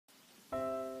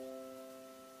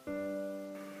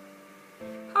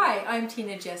Hi, I'm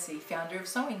Tina Jessie, founder of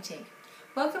Sewingtink.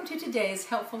 Welcome to today's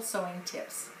helpful sewing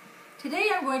tips. Today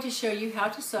I'm going to show you how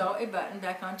to sew a button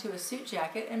back onto a suit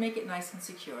jacket and make it nice and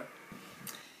secure.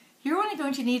 You're only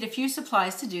going to need a few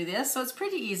supplies to do this, so it's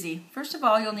pretty easy. First of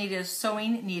all, you'll need a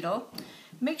sewing needle.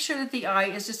 Make sure that the eye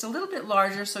is just a little bit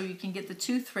larger so you can get the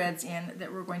two threads in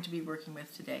that we're going to be working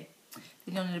with today.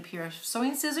 Then you'll need a pair of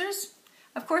sewing scissors,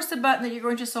 of course the button that you're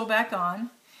going to sew back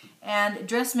on, and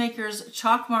dressmaker's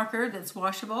chalk marker that's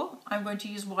washable. I'm going to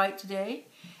use white today.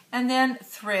 And then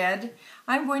thread.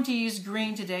 I'm going to use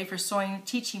green today for sewing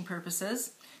teaching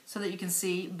purposes so that you can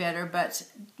see better, but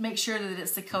make sure that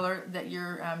it's the color that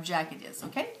your jacket is,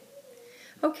 okay?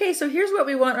 Okay, so here's what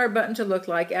we want our button to look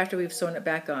like after we've sewn it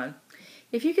back on.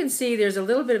 If you can see, there's a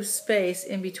little bit of space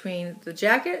in between the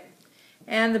jacket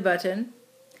and the button,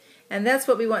 and that's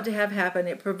what we want to have happen.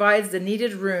 It provides the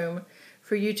needed room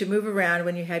for you to move around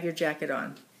when you have your jacket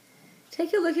on.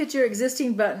 Take a look at your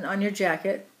existing button on your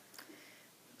jacket.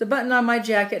 The button on my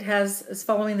jacket is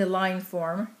following the line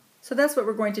form, so that's what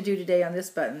we're going to do today on this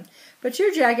button. But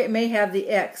your jacket may have the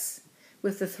X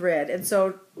with the thread, and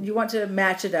so you want to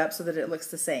match it up so that it looks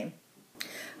the same.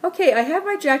 Okay, I have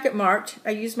my jacket marked. I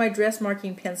use my dress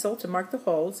marking pencil to mark the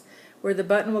holes where the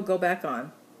button will go back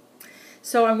on.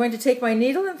 So I'm going to take my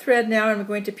needle and thread now, and I'm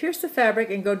going to pierce the fabric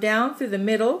and go down through the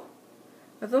middle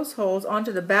of those holes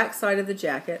onto the back side of the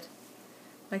jacket,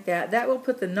 like that. That will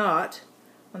put the knot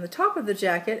on the top of the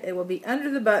jacket. It will be under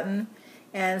the button,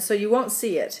 and so you won't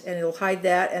see it, and it'll hide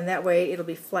that, and that way it'll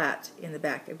be flat in the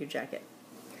back of your jacket.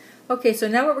 Okay, so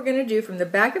now what we're going to do from the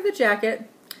back of the jacket,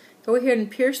 go ahead and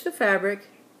pierce the fabric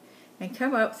and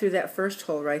come up through that first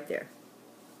hole right there.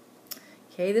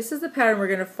 Okay, this is the pattern we're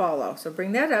going to follow. So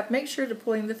bring that up, make sure to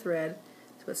pulling the thread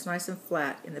so it's nice and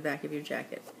flat in the back of your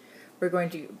jacket. We're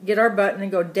going to get our button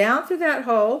and go down through that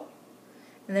hole,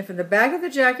 and then from the back of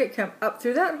the jacket come up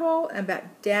through that hole and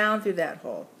back down through that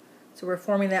hole. So we're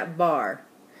forming that bar.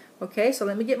 Okay, so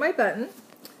let me get my button,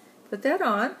 put that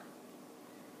on,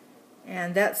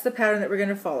 and that's the pattern that we're going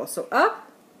to follow. So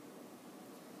up,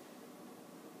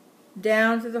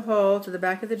 down through the hole to the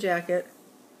back of the jacket,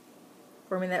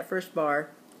 forming that first bar,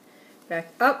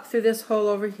 back up through this hole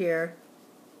over here,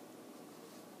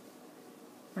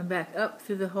 and back up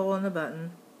through the hole in the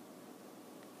button,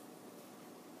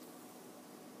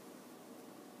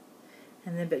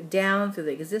 and then back down through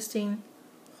the existing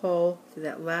hole through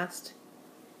that last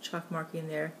chalk marking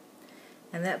there,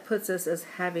 and that puts us as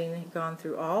having gone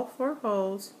through all four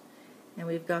holes, and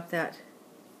we've got that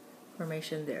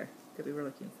formation there that we were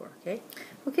looking for.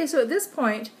 Okay, so at this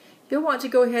point you'll want to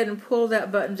go ahead and pull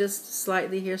that button just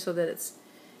slightly here so that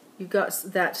you've got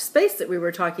that space that we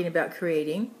were talking about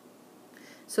creating,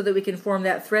 so that we can form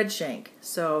that thread shank.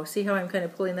 So see how I'm kind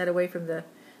of pulling that away from the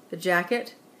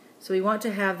jacket? So we want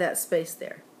to have that space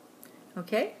there.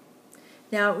 Okay?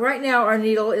 Now, right now our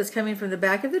needle is coming from the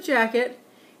back of the jacket.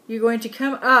 You're going to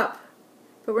come up,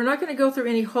 but we're not going to go through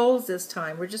any holes this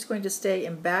time. We're just going to stay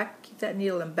in back, keep that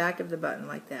needle in back of the button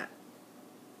like that.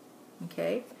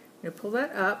 Okay? I'm going to pull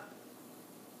that up,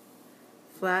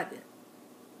 flat,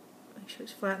 make sure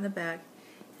it's flat in the back,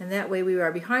 and that way we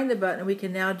are behind the button and we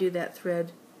can now do that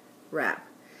thread wrap.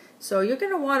 So you're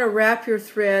going to want to wrap your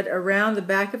thread around the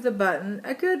back of the button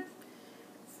a good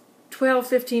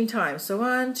 12-15 times. So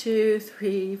 1, 2,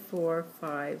 3, 4,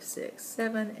 5, 6,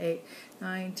 7, 8,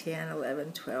 9, 10,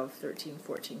 11, 12, 13,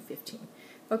 14, 15.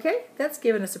 Okay, that's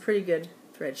given us a pretty good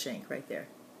thread shank right there.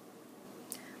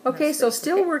 Okay, so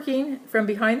still working from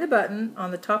behind the button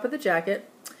on the top of the jacket,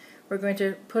 we're going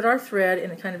to put our thread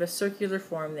in a kind of a circular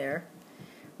form there.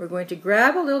 We're going to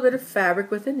grab a little bit of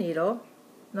fabric with a needle,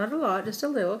 not a lot, just a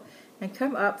little, and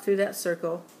come up through that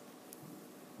circle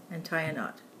and tie a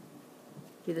knot.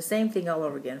 Do the same thing all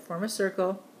over again. Form a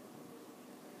circle,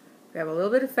 grab a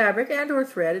little bit of fabric and or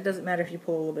thread, it doesn't matter if you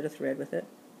pull a little bit of thread with it,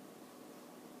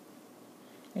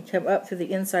 and come up through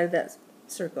the inside of that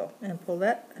circle and pull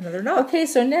that another knot. Okay,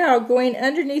 so now going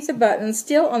underneath the button,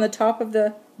 still on the top of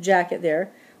the jacket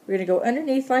there, we're going to go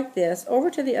underneath like this, over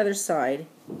to the other side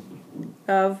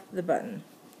of the button.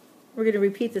 We're going to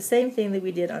repeat the same thing that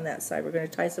we did on that side. We're going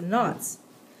to tie some knots.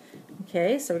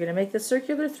 Okay, so we're going to make the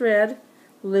circular thread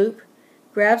loop,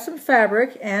 grab some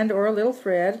fabric and or a little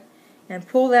thread, and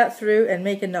pull that through and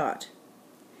make a knot.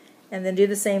 And then do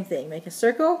the same thing. Make a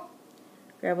circle,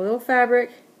 grab a little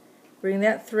fabric, bring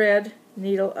that thread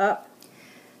needle up.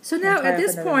 So now at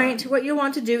this point what you'll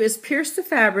want to do is pierce the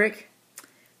fabric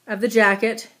of the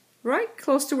jacket right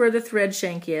close to where the thread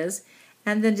shank is,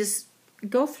 and then just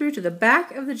go through to the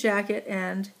back of the jacket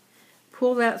and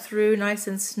pull that through nice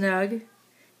and snug,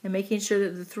 and making sure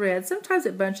that the thread, sometimes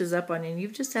it bunches up on you and you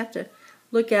just have to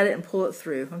look at it and pull it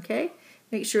through, okay?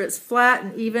 Make sure it's flat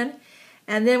and even.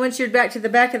 And then once you're back to the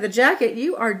back of the jacket,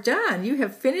 you are done. You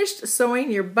have finished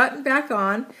sewing your button back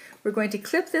on. We're going to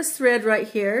clip this thread right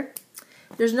here.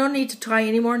 There's no need to tie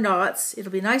any more knots.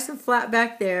 It'll be nice and flat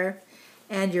back there.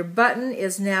 And your button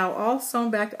is now all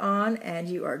sewn back on, and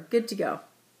you are good to go.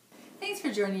 Thanks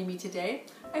for joining me today.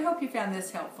 I hope you found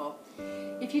this helpful.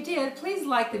 If you did, please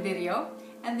like the video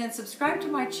and then subscribe to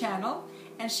my channel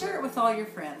and share it with all your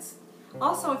friends.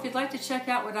 Also, if you'd like to check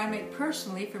out what I make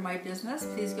personally for my business,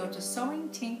 please go to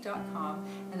sewingtink.com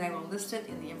and I will list it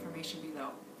in the information below.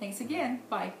 Thanks again.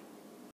 Bye.